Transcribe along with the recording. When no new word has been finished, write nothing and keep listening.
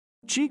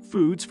Cheap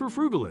foods for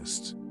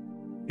frugalists.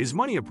 Is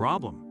money a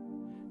problem?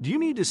 Do you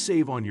need to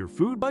save on your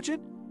food budget?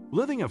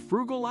 Living a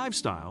frugal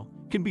lifestyle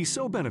can be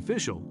so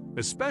beneficial,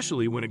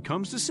 especially when it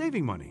comes to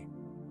saving money.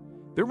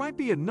 There might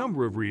be a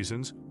number of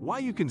reasons why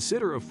you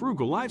consider a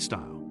frugal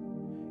lifestyle.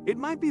 It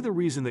might be the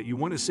reason that you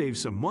want to save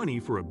some money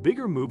for a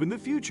bigger move in the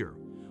future,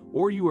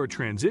 or you are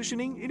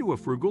transitioning into a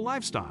frugal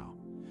lifestyle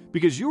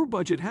because your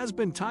budget has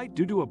been tight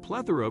due to a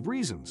plethora of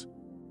reasons.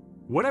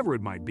 Whatever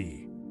it might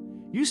be,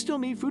 you still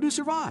need food to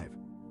survive.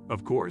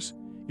 Of course,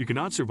 you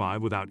cannot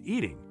survive without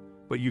eating,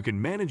 but you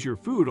can manage your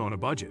food on a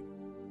budget.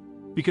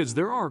 Because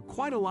there are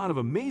quite a lot of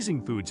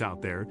amazing foods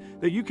out there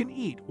that you can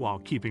eat while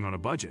keeping on a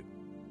budget.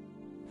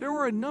 There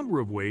are a number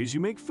of ways you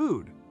make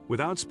food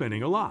without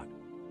spending a lot.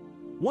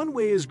 One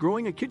way is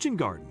growing a kitchen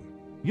garden.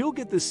 You'll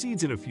get the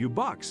seeds in a few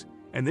bucks,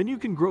 and then you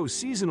can grow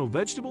seasonal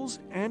vegetables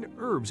and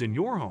herbs in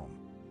your home.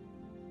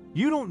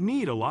 You don't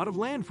need a lot of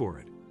land for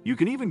it. You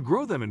can even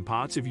grow them in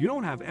pots if you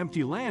don't have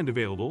empty land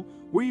available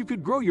where you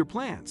could grow your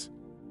plants.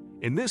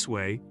 In this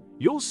way,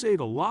 you'll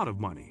save a lot of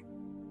money.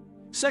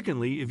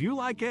 Secondly, if you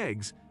like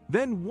eggs,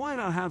 then why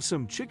not have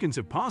some chickens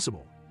if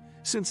possible?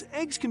 Since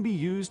eggs can be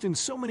used in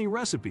so many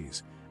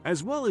recipes,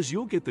 as well as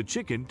you'll get the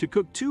chicken to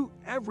cook too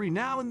every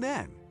now and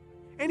then.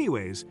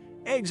 Anyways,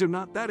 eggs are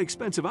not that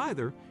expensive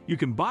either. You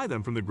can buy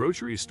them from the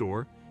grocery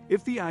store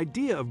if the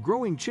idea of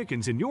growing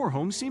chickens in your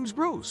home seems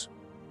gross.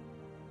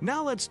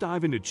 Now let's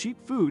dive into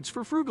cheap foods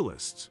for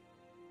frugalists.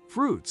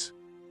 Fruits.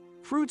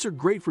 Fruits are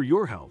great for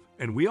your health,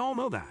 and we all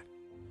know that.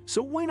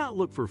 So why not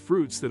look for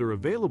fruits that are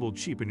available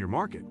cheap in your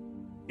market?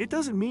 It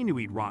doesn't mean to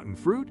eat rotten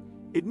fruit,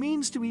 it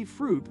means to eat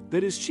fruit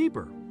that is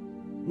cheaper.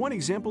 One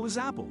example is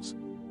apples.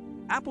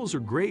 Apples are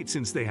great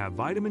since they have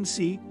vitamin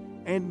C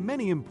and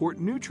many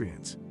important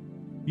nutrients.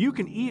 You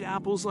can eat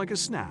apples like a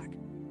snack.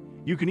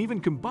 You can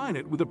even combine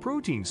it with a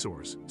protein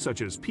source,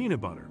 such as peanut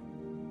butter.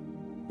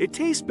 It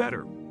tastes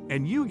better,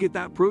 and you get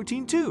that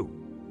protein too.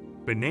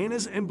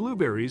 Bananas and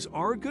blueberries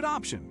are a good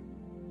option.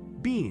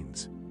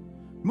 Beans.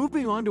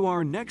 Moving on to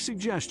our next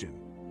suggestion.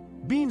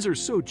 Beans are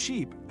so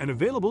cheap and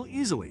available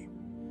easily.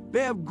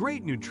 They have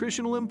great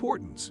nutritional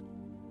importance.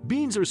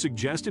 Beans are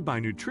suggested by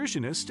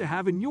nutritionists to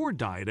have in your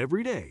diet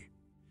every day.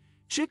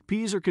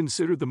 Chickpeas are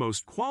considered the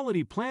most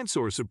quality plant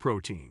source of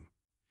protein.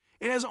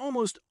 It has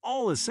almost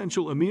all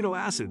essential amino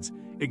acids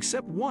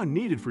except one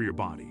needed for your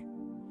body.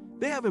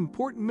 They have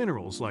important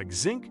minerals like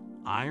zinc,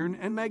 iron,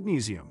 and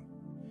magnesium.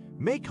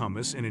 Make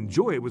hummus and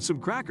enjoy it with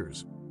some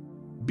crackers.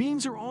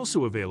 Beans are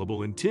also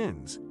available in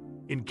tins,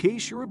 in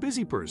case you're a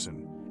busy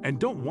person and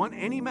don't want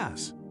any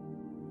mess.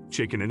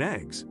 Chicken and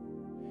eggs.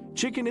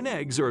 Chicken and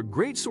eggs are a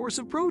great source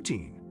of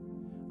protein.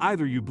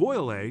 Either you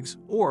boil eggs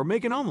or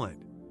make an omelet.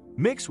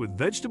 Mix with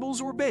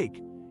vegetables or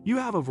bake. You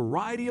have a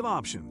variety of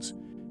options.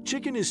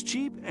 Chicken is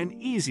cheap and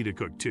easy to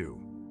cook too.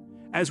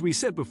 As we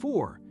said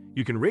before,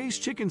 you can raise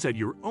chickens at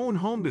your own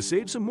home to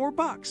save some more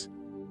bucks.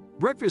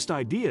 Breakfast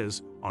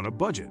ideas on a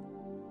budget.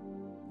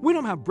 We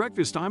don't have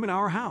breakfast time in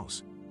our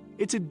house.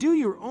 It's a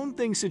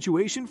do-your-own-thing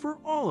situation for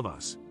all of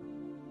us.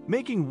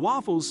 Making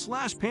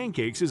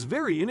waffles/pancakes is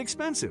very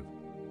inexpensive.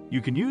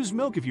 You can use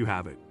milk if you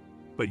have it,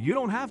 but you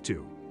don't have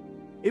to.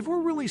 If we're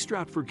really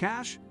strapped for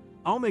cash,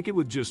 I'll make it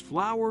with just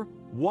flour,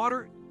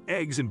 water,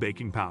 eggs, and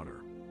baking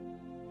powder.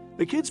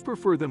 The kids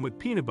prefer them with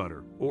peanut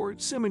butter or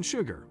cinnamon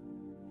sugar.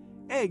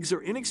 Eggs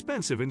are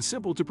inexpensive and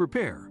simple to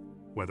prepare,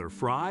 whether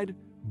fried,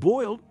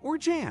 boiled, or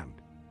jammed.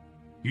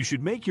 You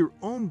should make your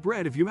own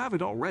bread if you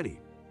haven't already.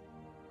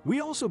 We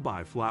also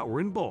buy flour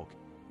in bulk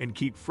and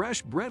keep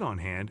fresh bread on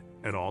hand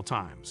at all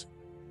times.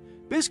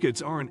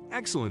 Biscuits are an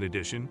excellent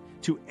addition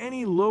to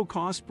any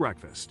low-cost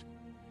breakfast.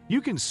 You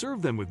can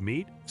serve them with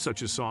meat,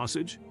 such as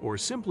sausage, or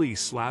simply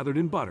slathered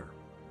in butter.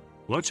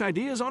 Lunch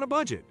ideas on a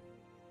budget.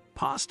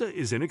 Pasta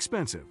is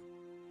inexpensive.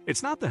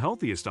 It's not the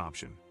healthiest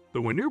option,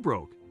 but when you're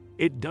broke,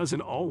 it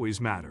doesn't always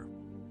matter.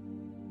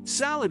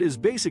 Salad is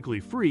basically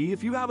free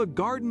if you have a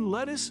garden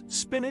lettuce,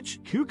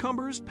 spinach,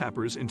 cucumbers,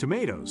 peppers, and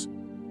tomatoes.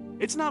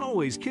 It's not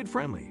always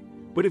kid-friendly,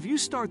 but if you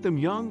start them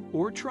young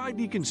or try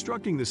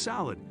deconstructing the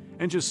salad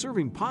and just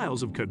serving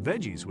piles of cut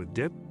veggies with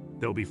dip,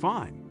 they'll be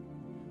fine.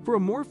 For a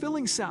more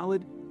filling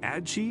salad,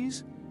 add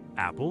cheese,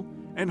 apple,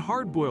 and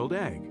hard-boiled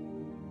egg.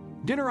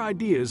 Dinner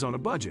ideas on a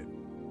budget.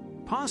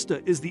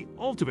 Pasta is the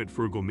ultimate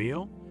frugal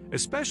meal,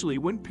 especially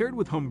when paired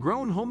with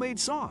homegrown homemade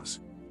sauce.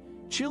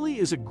 Chili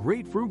is a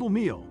great frugal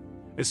meal,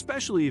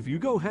 especially if you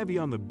go heavy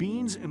on the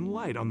beans and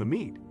light on the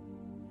meat.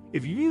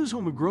 If you use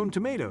homegrown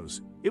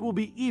tomatoes, it will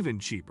be even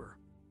cheaper.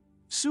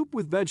 Soup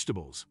with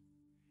vegetables.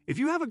 If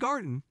you have a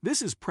garden,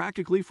 this is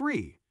practically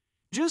free.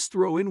 Just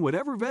throw in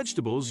whatever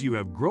vegetables you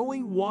have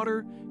growing,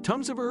 water,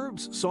 tons of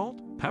herbs,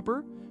 salt,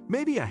 pepper,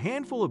 maybe a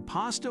handful of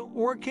pasta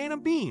or a can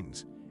of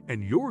beans,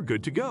 and you're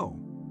good to go.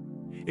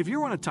 If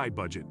you're on a tight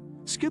budget,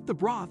 skip the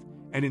broth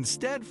and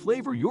instead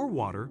flavor your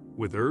water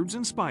with herbs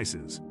and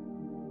spices.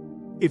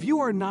 If you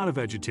are not a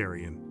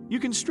vegetarian, you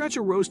can stretch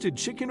a roasted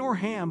chicken or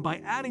ham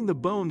by adding the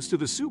bones to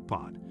the soup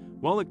pot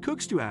while it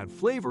cooks to add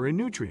flavor and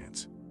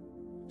nutrients.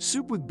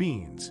 Soup with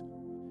beans.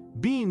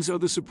 Beans are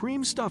the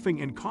supreme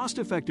stuffing and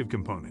cost-effective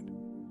component.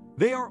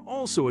 They are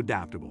also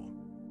adaptable.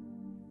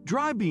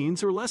 Dry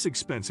beans are less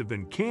expensive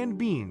than canned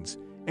beans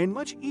and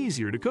much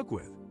easier to cook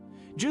with.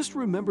 Just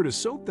remember to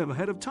soak them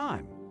ahead of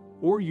time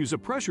or use a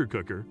pressure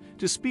cooker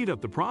to speed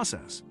up the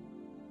process.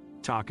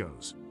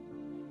 Tacos.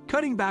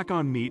 Cutting back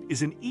on meat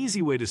is an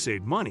easy way to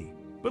save money,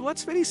 but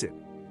let's face it,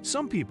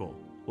 some people,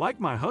 like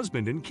my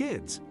husband and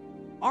kids,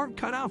 aren't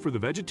cut out for the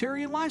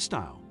vegetarian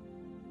lifestyle.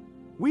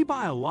 We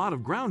buy a lot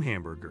of ground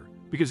hamburger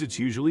because it's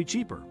usually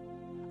cheaper.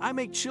 I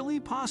make chili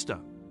pasta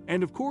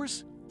and, of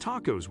course,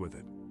 tacos with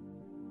it.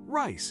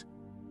 Rice.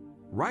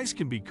 Rice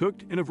can be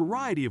cooked in a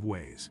variety of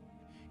ways.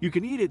 You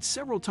can eat it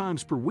several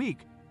times per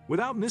week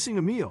without missing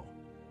a meal.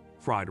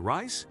 Fried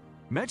rice,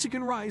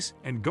 Mexican rice,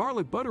 and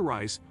garlic butter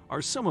rice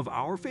are some of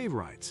our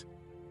favorites.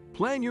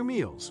 Plan your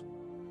meals.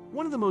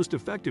 One of the most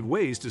effective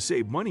ways to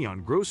save money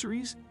on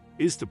groceries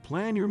is to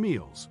plan your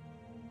meals.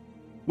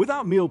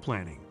 Without meal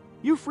planning,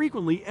 you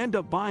frequently end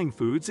up buying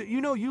foods that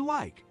you know you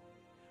like.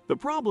 The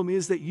problem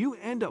is that you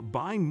end up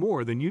buying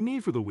more than you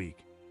need for the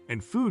week,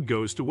 and food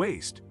goes to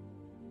waste.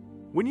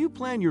 When you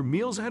plan your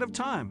meals ahead of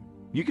time,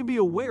 you can be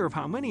aware of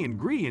how many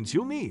ingredients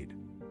you'll need.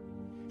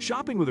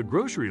 Shopping with a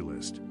grocery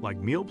list, like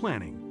meal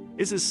planning,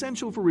 is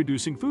essential for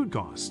reducing food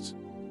costs.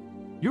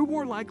 You're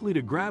more likely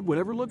to grab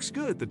whatever looks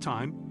good at the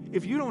time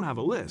if you don't have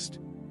a list.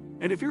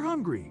 And if you're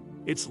hungry,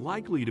 it's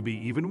likely to be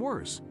even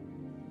worse.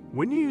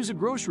 When you use a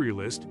grocery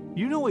list,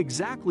 you know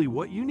exactly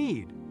what you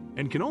need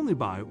and can only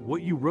buy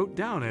what you wrote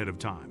down ahead of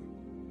time.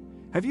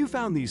 Have you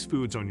found these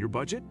foods on your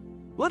budget?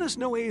 Let us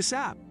know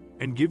ASAP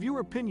and give your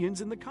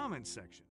opinions in the comments section.